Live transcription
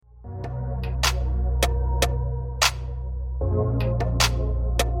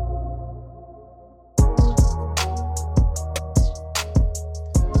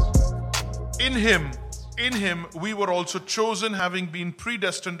In him we were also chosen, having been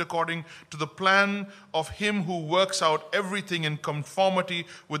predestined according to the plan of him who works out everything in conformity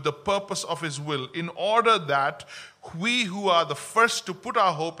with the purpose of his will, in order that we who are the first to put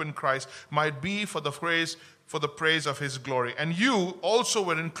our hope in Christ might be for the praise of his glory. And you also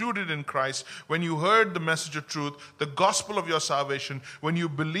were included in Christ when you heard the message of truth, the gospel of your salvation. When you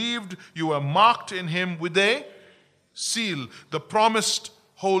believed, you were marked in him with a seal, the promised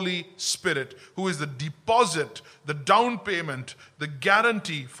Holy Spirit, who is the deposit, the down payment, the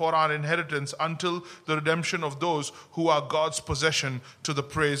guarantee for our inheritance until the redemption of those who are God's possession, to the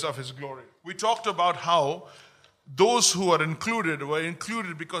praise of his glory. We talked about how those who were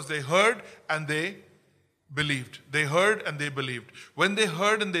included because they heard and they believed. They heard and they believed. When they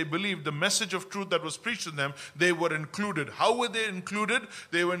heard and they believed the message of truth that was preached to them, they were included. How were they included?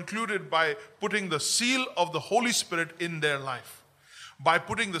 They were included by putting the seal of the Holy Spirit in their life. By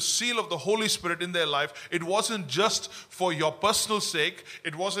putting the seal of the Holy Spirit in their life, it wasn't just for your personal sake,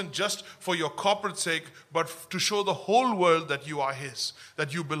 it wasn't just for your corporate sake, but to show the whole world that you are his,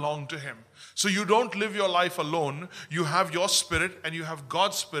 that you belong to him. So you don't live your life alone. You have your spirit and you have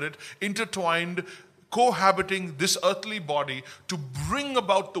God's spirit intertwined, cohabiting this earthly body to bring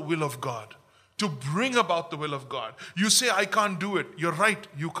about the will of God. To bring about the will of God. You say, I can't do it. You're right,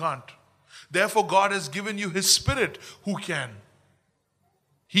 you can't. Therefore, God has given you his spirit who can.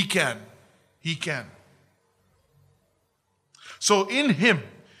 He can. He can. So in him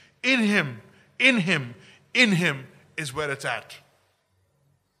is where it's at.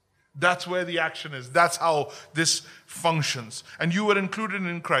 That's where the action is. That's how this functions. And you were included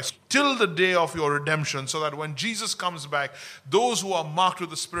in Christ till the day of your redemption, so that when Jesus comes back, those who are marked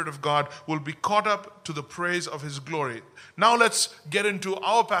with the Spirit of God will be caught up to the praise of his glory. Now let's get into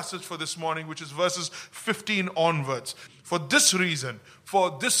our passage for this morning, which is verses 15 onwards. For this reason,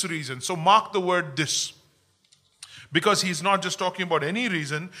 so mark the word this. Because he's not just talking about any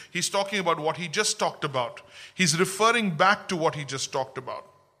reason, he's talking about what he just talked about. He's referring back to what he just talked about.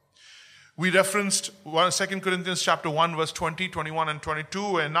 We referenced 2 Corinthians chapter 1, verse 20, 21, and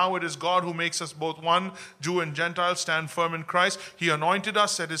 22. And now it is God who makes us both one, Jew and Gentile, stand firm in Christ. He anointed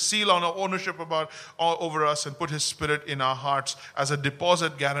us, set his seal on our ownership over us, and put his spirit in our hearts as a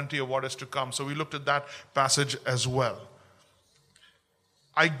deposit guarantee of what is to come. So we looked at that passage as well.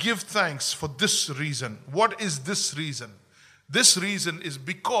 I give thanks for this reason. What is this reason? This reason is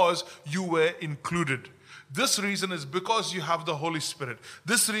because you were included. This reason is because you have the Holy Spirit.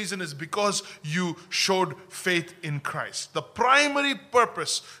 This reason is because you showed faith in Christ. The primary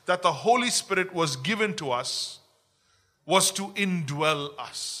purpose that the Holy Spirit was given to us was to indwell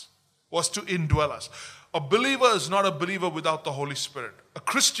us. A believer is not a believer without the Holy Spirit. A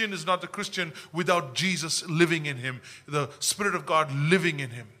Christian is not a Christian without Jesus living in him, the Spirit of God living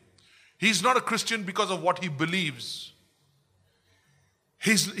in him. He's not a Christian because of what he believes.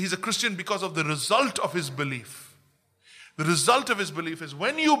 He's a Christian because of the result of his belief. The result of his belief is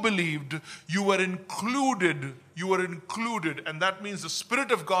when you believed, you were included. And that means the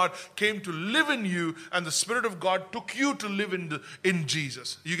Spirit of God came to live in you, and the Spirit of God took you to live in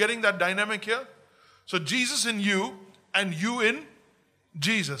Jesus. You getting that dynamic here? So Jesus in you and you in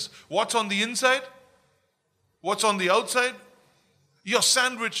Jesus. What's on the inside? What's on the outside? You're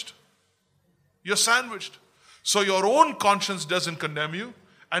sandwiched. So your own conscience doesn't condemn you,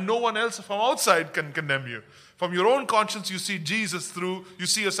 and no one else from outside can condemn you. From your own conscience, you see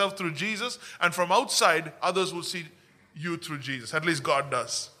yourself through Jesus, and from outside, others will see you through Jesus. At least God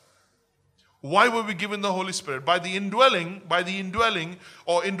does. Why were we given the Holy Spirit? By the indwelling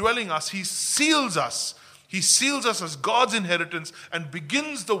us, he seals us. He seals us as God's inheritance and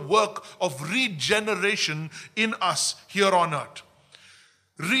begins the work of regeneration in us here on earth.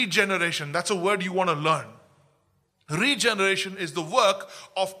 Regeneration, that's a word you want to learn. Regeneration is the work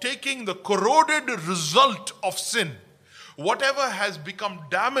of taking the corroded result of sin. Whatever has become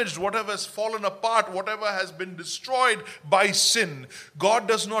damaged, whatever has fallen apart, whatever has been destroyed by sin, God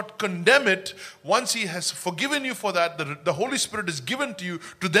does not condemn it. Once he has forgiven you for that, the Holy Spirit is given to you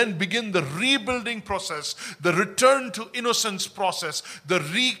to then begin the rebuilding process, the return to innocence process, the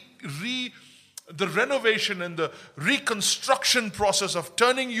renovation and the reconstruction process of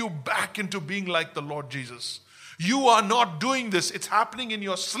turning you back into being like the Lord Jesus. You are not doing this. It's happening in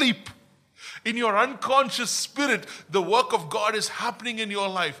your sleep. In your unconscious spirit, the work of God is happening in your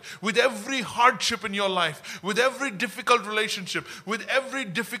life. With every hardship in your life, with every difficult relationship, with every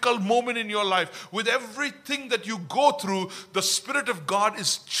difficult moment in your life, with everything that you go through, the Spirit of God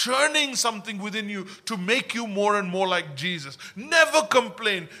is churning something within you to make you more and more like Jesus. Never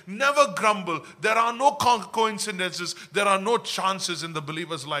complain, never grumble. There are no coincidences, there are no chances in the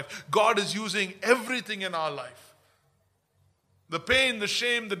believer's life. God is using everything in our life. The pain, the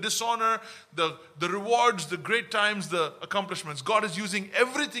shame, the dishonor, the rewards, the great times, the accomplishments. God is using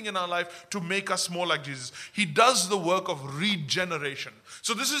everything in our life to make us more like Jesus. He does the work of regeneration.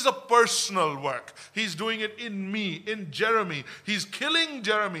 So this is a personal work. He's doing it in me, in Jeremy. He's killing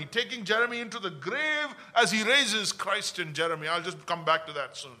Jeremy, taking Jeremy into the grave as he raises Christ in Jeremy. I'll just come back to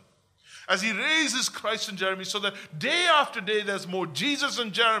that soon. As he raises Christ in Jeremy, so that day after day there's more Jesus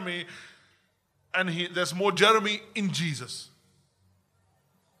in Jeremy, and there's more Jeremy in Jesus.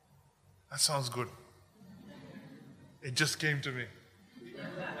 That sounds good. It just came to me.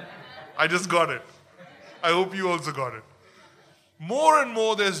 I just got it. I hope you also got it. More and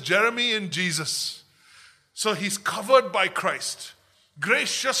more there's Jeremy in Jesus. So he's covered by Christ.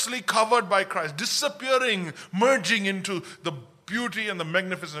 Graciously covered by Christ. Disappearing, merging into the beauty and the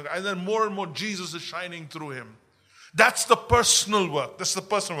magnificence. And then more and more Jesus is shining through him. That's the personal work. That's the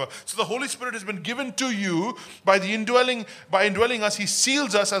personal work. So the Holy Spirit has been given to you by indwelling us. He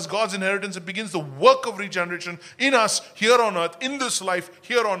seals us as God's inheritance and begins the work of regeneration in us here on earth, in this life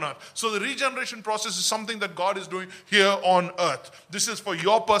here on earth. So the regeneration process is something that God is doing here on earth. This is for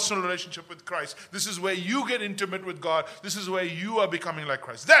your personal relationship with Christ. This is where you get intimate with God. This is where you are becoming like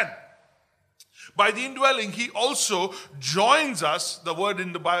Christ. Then, by the indwelling, he also joins us. The word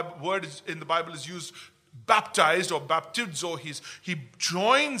in the Bible is used baptized or baptizo. He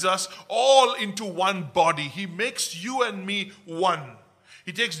joins us all into one body. He makes you and me one.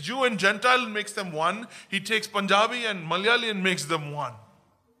 He takes Jew and Gentile and makes them one. He takes Punjabi and Malayali and makes them one.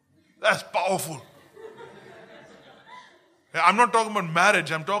 That's powerful. I'm not talking about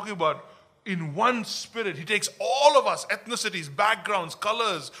marriage. I'm talking about in one spirit. He takes all of us, ethnicities, backgrounds,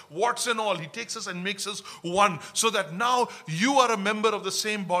 colors, warts and all. He takes us and makes us one. So that now you are a member of the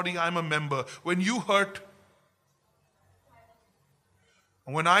same body. I'm a member. When you hurt,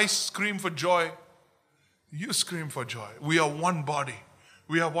 when I scream for joy, you scream for joy. We are one body.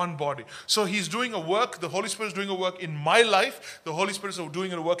 We are one body. So he's doing a work. The Holy Spirit is doing a work in my life. The Holy Spirit is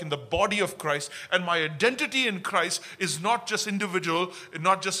doing a work in the body of Christ. And my identity in Christ is not just individual,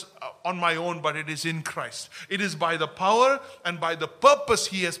 not just on my own, but it is in Christ. It is by the power and by the purpose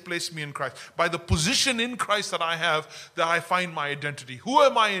he has placed me in Christ. By the position in Christ that I have, that I find my identity. Who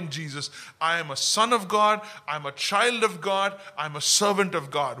am I in Jesus? I am a son of God. I'm a child of God. I'm a servant of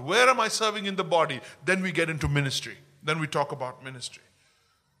God. Where am I serving in the body? Then we get into ministry. Then we talk about ministry.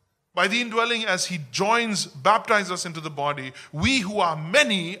 By the indwelling, as he baptizes us into the body, we who are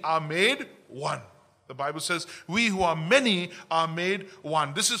many are made one. The Bible says, we who are many are made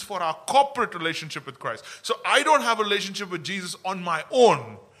one. This is for our corporate relationship with Christ. So I don't have a relationship with Jesus on my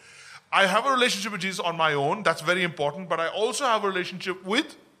own. I have a relationship with Jesus on my own. That's very important. But I also have a relationship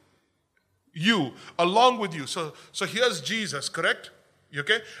with you, along with you. So here's Jesus, correct?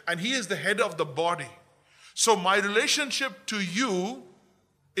 Okay? And he is the head of the body. So my relationship to you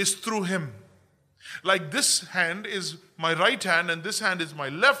is through him. Like this hand is my right hand and this hand is my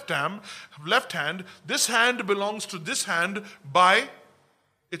left hand. This hand belongs to this hand by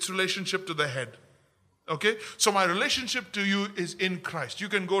its relationship to the head. Okay? So my relationship to you is in Christ. You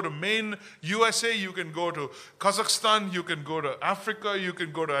can go to Maine, USA, you can go to Kazakhstan, you can go to Africa, you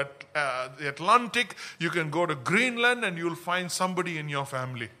can go to the Atlantic, you can go to Greenland, and you'll find somebody in your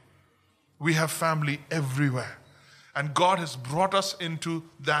family. We have family everywhere. And God has brought us into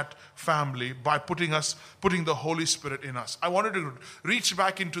that family by putting the Holy Spirit in us. I wanted to reach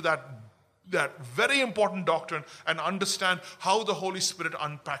back into that very important doctrine and understand how the Holy Spirit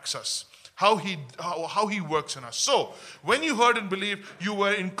unpacks us, how he works in us. So, when you heard and believed, you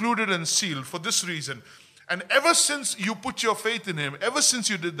were included and sealed for this reason. And ever since you put your faith in him, ever since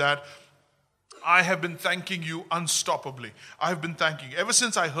you did that, I have been thanking you unstoppably. I have been thanking you. Ever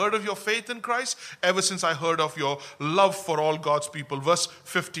since I heard of your faith in Christ, ever since I heard of your love for all God's people. Verse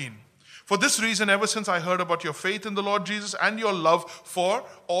 15. For this reason, ever since I heard about your faith in the Lord Jesus and your love for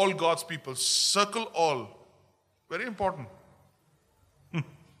all God's people. Circle all. Very important.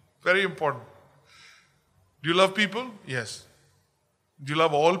 Very important. Do you love people? Yes. Do you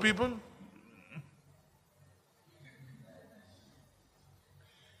love all people?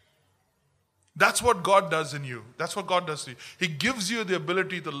 That's what God does in you. That's what God does to you. He gives you the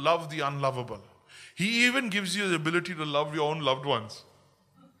ability to love the unlovable. He even gives you the ability to love your own loved ones.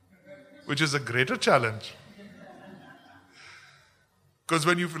 which is a greater challenge. Because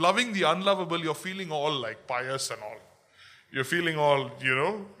when you're loving the unlovable, you're feeling all like pious and all. You're feeling all,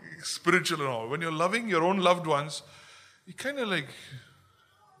 spiritual and all. When you're loving your own loved ones, you kind of like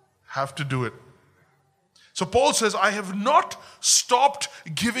have to do it. So Paul says, I have not stopped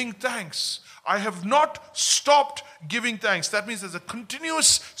giving thanks. I have not stopped giving thanks. That means there's a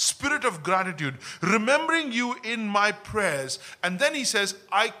continuous spirit of gratitude, remembering you in my prayers. And then he says,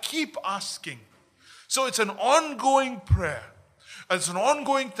 I keep asking. So it's an ongoing prayer. It's an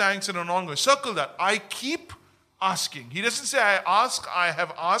ongoing thanks and an ongoing. Circle that. I keep asking. He doesn't say I ask, I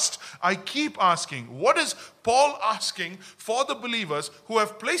have asked. I keep asking. What is Paul asking for the believers who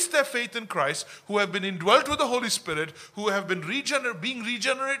have placed their faith in Christ, who have been indwelt with the Holy Spirit, who have been being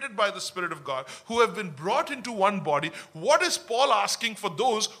regenerated by the Spirit of God, who have been brought into one body? What is Paul asking for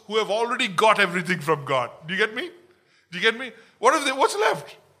those who have already got everything from God? Do you get me? Do you get me? What's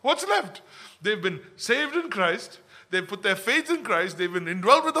left? What's left? They've been saved in Christ. They've put their faith in Christ. They've been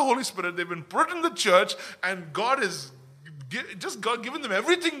indwelt with the Holy Spirit. They've been put in the church. And God has given them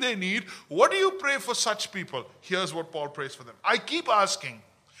everything they need. What do you pray for such people? Here's what Paul prays for them. I keep asking.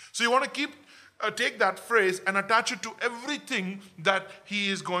 So you want to take that phrase and attach it to everything that he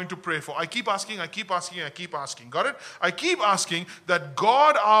is going to pray for. I keep asking, I keep asking, I keep asking. Got it? I keep asking that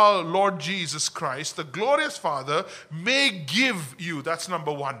God our Lord Jesus Christ, the glorious Father, may give you, that's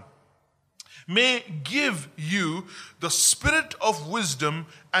number one, may give you the spirit of wisdom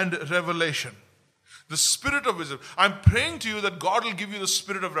and revelation. The spirit of wisdom. I'm praying to you that God will give you the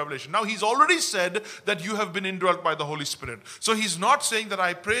spirit of revelation. Now, he's already said that you have been indwelt by the Holy Spirit. So he's not saying that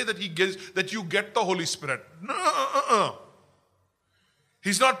I pray that you get the Holy Spirit. No.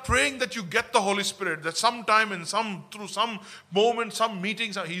 He's not praying that you get the Holy Spirit, that sometime through some moment, some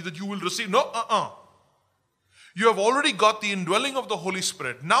meetings, that you will receive. No. You have already got the indwelling of the Holy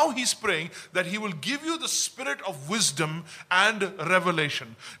Spirit. Now he's praying that he will give you the spirit of wisdom and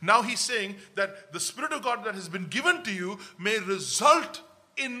revelation. Now he's saying that the Spirit of God that has been given to you may result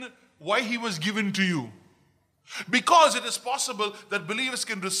in why he was given to you. Because it is possible that believers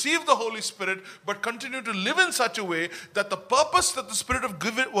can receive the Holy Spirit but continue to live in such a way that the purpose that the Spirit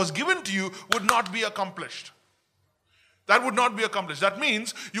was given to you would not be accomplished. That would not be accomplished. That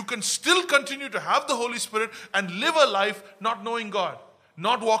means you can still continue to have the Holy Spirit and live a life not knowing God,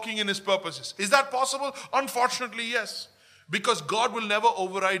 not walking in his purposes. Is that possible? Unfortunately, yes. Because God will never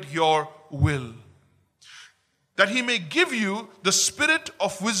override your will. That he may give you the spirit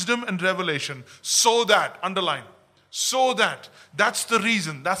of wisdom and revelation so that, underline, so that, that's the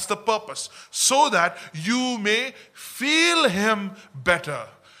reason, that's the purpose, so that you may feel him better.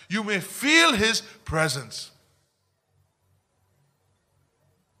 You may feel his presence.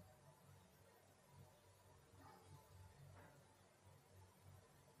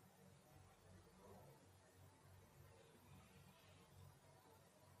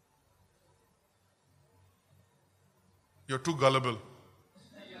 You're too gullible.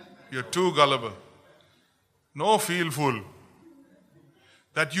 You're too gullible. No, feel full.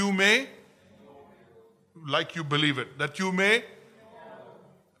 That you may, like you believe it, that you may.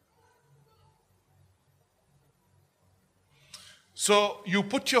 So you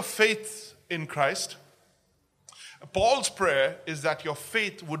put your faith in Christ. Paul's prayer is that your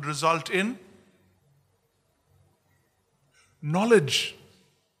faith would result in knowledge.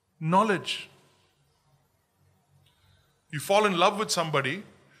 Knowledge. You fall in love with somebody,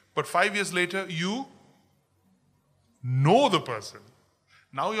 but 5 years later, you know the person.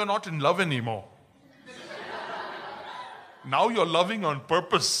 Now you're not in love anymore. Now you're loving on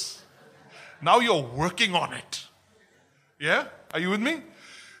purpose. Now you're working on it. Yeah? Are you with me?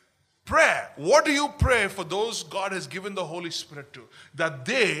 Prayer. What do you pray for those God has given the Holy Spirit to? That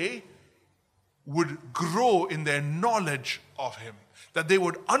they would grow in their knowledge of him. That they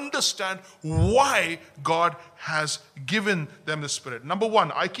would understand why God has given them the Spirit. Number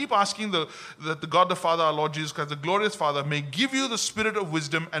one, I keep asking that the God the Father, our Lord Jesus Christ, the glorious Father, may give you the spirit of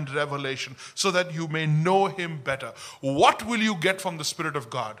wisdom and revelation so that you may know him better. What will you get from the Spirit of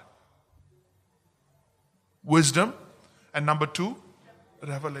God? Wisdom. And number two,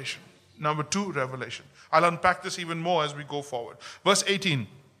 revelation. Number two, revelation. I'll unpack this even more as we go forward. Verse 18,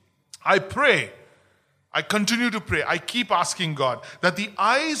 I continue to pray. I keep asking God that the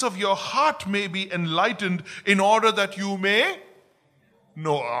eyes of your heart may be enlightened in order that you may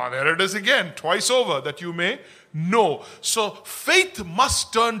know. There it is again, twice over, that you may know. So faith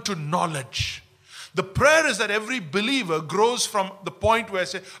must turn to knowledge. The prayer is that every believer grows from the point where I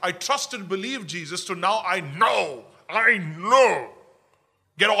say, I trust and believe Jesus, to now I know.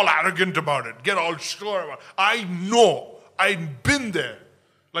 Get all arrogant about it. Get all sure about it. I know. I've been there.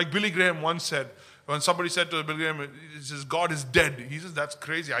 Like Billy Graham once said, when somebody said to Billy Graham, he says, God is dead. He says, that's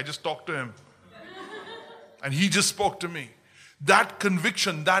crazy. I just talked to him. And he just spoke to me. That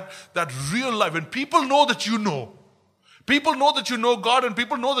conviction, that real life. When people know that you know. People know that you know God, and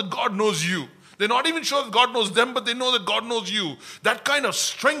people know that God knows you. They're not even sure that God knows them, but they know that God knows you. That kind of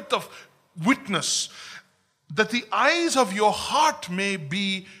strength of witness. That the eyes of your heart may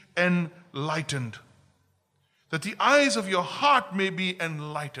be enlightened. That the eyes of your heart may be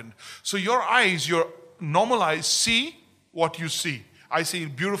enlightened. So your eyes, your normal eyes, see what you see. I see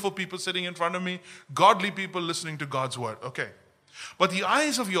beautiful people sitting in front of me, godly people listening to God's word. Okay. But the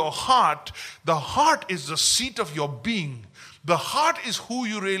eyes of your heart, the heart is the seat of your being. The heart is who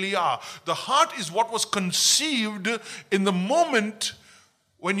you really are. The heart is what was conceived in the moment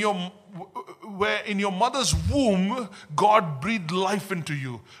when where in your mother's womb, God breathed life into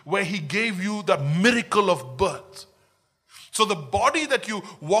you, where He gave you the miracle of birth. So the body that you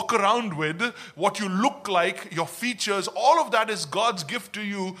walk around with, what you look like, your features, all of that is God's gift to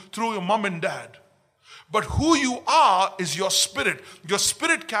you through your mom and dad. But who you are is your spirit. Your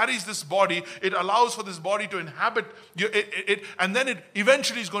spirit carries this body. It allows for this body to inhabit it, and then it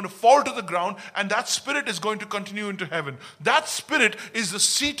eventually is going to fall to the ground, and that spirit is going to continue into heaven. That spirit is the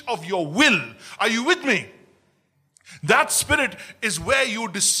seat of your will. Are you with me? That spirit is where you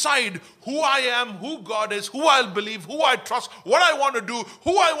decide who I am, who God is, who I'll believe, who I trust, what I want to do,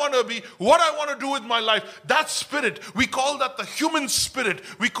 who I want to be, what I want to do with my life. That spirit, we call that the human spirit.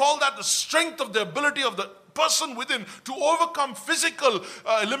 We call that the strength of the ability of the person within to overcome physical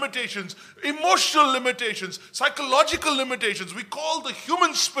limitations, emotional limitations, psychological limitations. We call the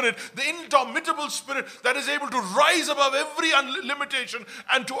human spirit the indomitable spirit that is able to rise above every limitation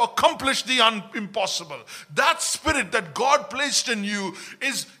and to accomplish the impossible. That spirit that God placed in you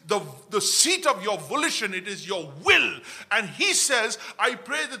is the seat of your volition. It is your will. And He says, I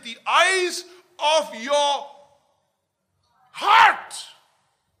pray that the eyes of your heart,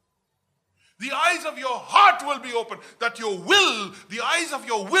 the eyes of your heart will be open, that your will, the eyes of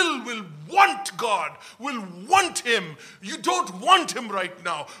your will want God, will want Him. You don't want Him right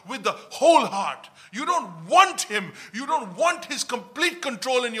now with the whole heart. You don't want Him. You don't want His complete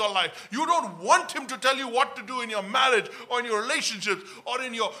control in your life. You don't want Him to tell you what to do in your marriage or in your relationships or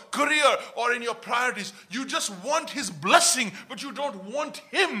in your career or in your priorities. You just want His blessing, but you don't want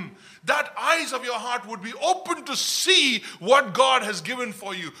Him. That eyes of your heart would be open to see what God has given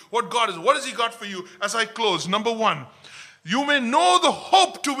for you. What has He got for you? As I close, number one, you may know the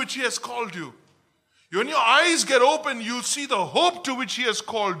hope to which He has called you. When your eyes get open, you'll see the hope to which He has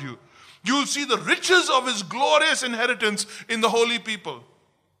called you. You'll see the riches of His glorious inheritance in the holy people,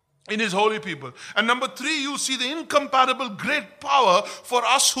 in His holy people. And number three, you'll see the incomparable great power for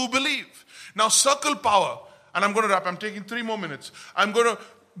us who believe. Now circle power, and I'm going to wrap. I'm taking 3 more minutes. I'm going to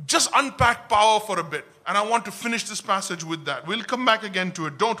just unpack power for a bit, and I want to finish this passage with that. We'll come back again to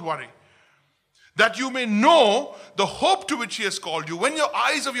it, don't worry. That you may know the hope to which He has called you. When your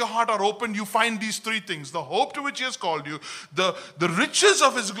eyes of your heart are opened, you find these 3 things. The hope to which He has called you, the riches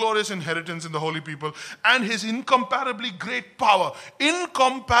of His glorious inheritance in the holy people, and His incomparably great power.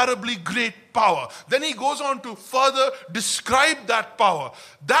 Incomparably great power. Then He goes on to further describe that power.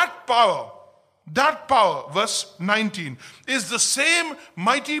 That power, verse 19, is the same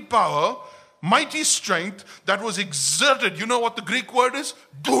mighty power, mighty strength that was exerted. You know what the Greek word is?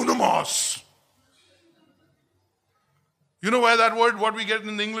 Dunamis. You know where that word, what we get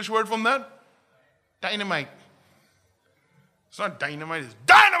in the English word from that? Dynamite. It's not dynamite, it's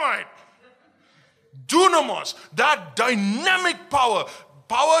dynamite. Dunamis, that dynamic power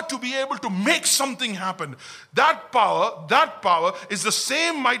to be able to make something happen. That power is the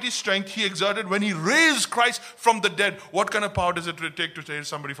same mighty strength He exerted when He raised Christ from the dead. What kind of power does it take to raise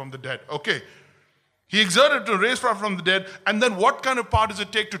somebody from the dead? Okay. He exerted to raise from the dead, and then what kind of power does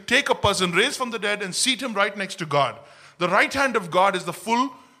it take to take a person raised from the dead and seat him right next to God? The right hand of God is the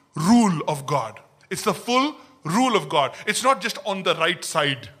full rule of God. It's the full rule of God. It's not just on the right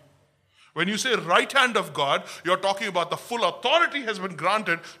side. When you say right hand of God, you're talking about the full authority has been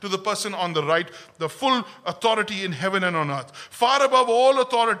granted to the person on the right, the full authority in heaven and on earth. Far above all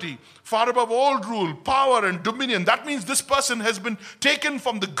authority, far above all rule, power and dominion. That means this person has been taken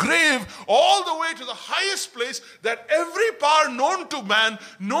from the grave all the way to the highest place, that every power known to man,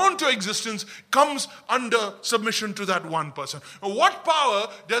 known to existence, comes under submission to that one person. What power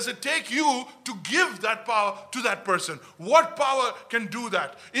does it take you to give that power to that person? What power can do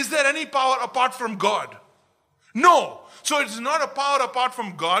that? Is there any power apart from God? No. So it's not a power apart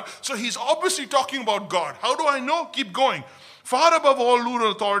from God. So He's obviously talking about God. How do I know? Keep going. Far above all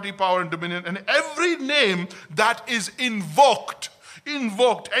rule, authority, power, and dominion, and every name that is invoked.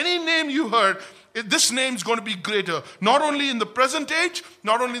 invoked, any name you heard, this name is going to be greater. Not only in the present age,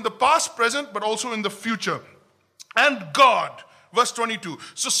 not only in the past, present, but also in the future. And God. Verse 22.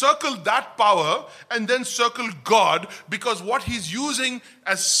 So circle that power and then circle God, because what he's using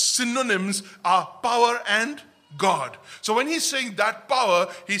as synonyms are power and God. So when he's saying that power,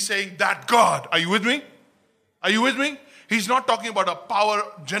 he's saying that God. Are you with me? Are you with me? He's not talking about a power,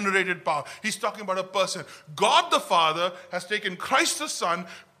 generated power. He's talking about a person. God the Father has taken Christ the Son,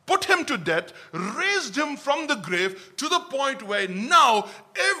 put him to death, raised him from the grave to the point where now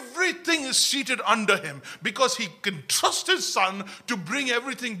everything is seated under him, because he can trust his Son to bring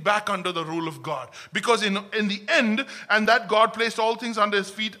everything back under the rule of God. Because in the end, and that God placed all things under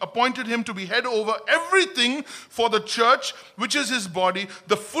his feet, appointed him to be head over everything for the church, which is his body,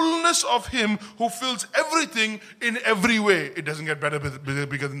 the fullness of him who fills everything in every way. It doesn't get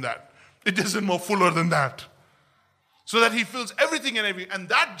bigger than that. It isn't more fuller than that. So that he fills everything and everything. And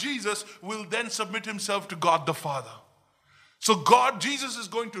that Jesus will then submit himself to God the Father. So Jesus is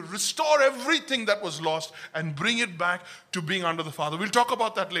going to restore everything that was lost and bring it back to being under the Father. We'll talk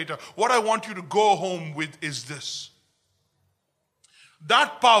about that later. What I want you to go home with is this.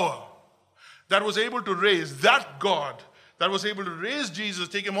 That power that was able to raise that God, that was able to raise Jesus,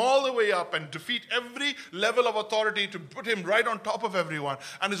 take him all the way up and defeat every level of authority to put him right on top of everyone,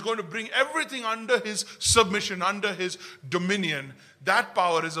 and is going to bring everything under his submission, under his dominion. That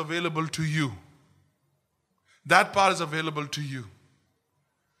power is available to you. That power is available to you.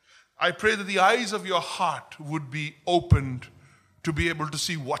 I pray that the eyes of your heart would be opened to be able to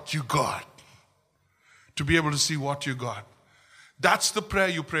see what you got. To be able to see what you got. That's the prayer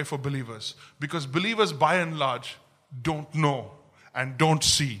you pray for believers. Because believers, by and large, don't know and don't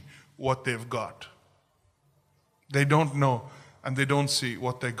see what they've got. They don't know and they don't see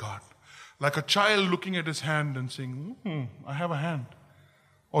what they got. Like a child looking at his hand and saying, I have a hand.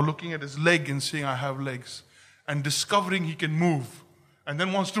 Or looking at his leg and saying, I have legs. And discovering he can move. And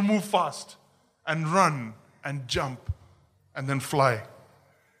then wants to move fast. And run and jump. And then fly.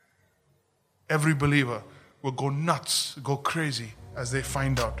 Every believer will go nuts, go crazy as they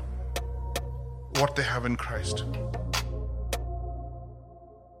find out what they have in Christ.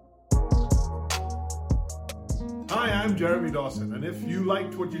 Hi, I'm Jeremy Dawson, and if you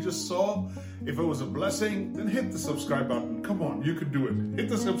liked what you just saw, if it was a blessing, then hit the subscribe button. Come on, you can do it. Hit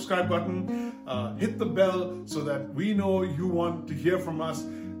the subscribe button, hit the bell so that we know you want to hear from us.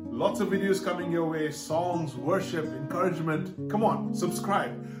 Lots of videos coming your way, songs, worship, encouragement. Come on,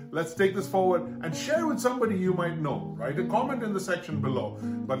 subscribe. Let's take this forward and share with somebody you might know. Write a comment in the section below.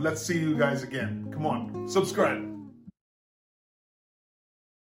 But let's see you guys again. Come on, subscribe.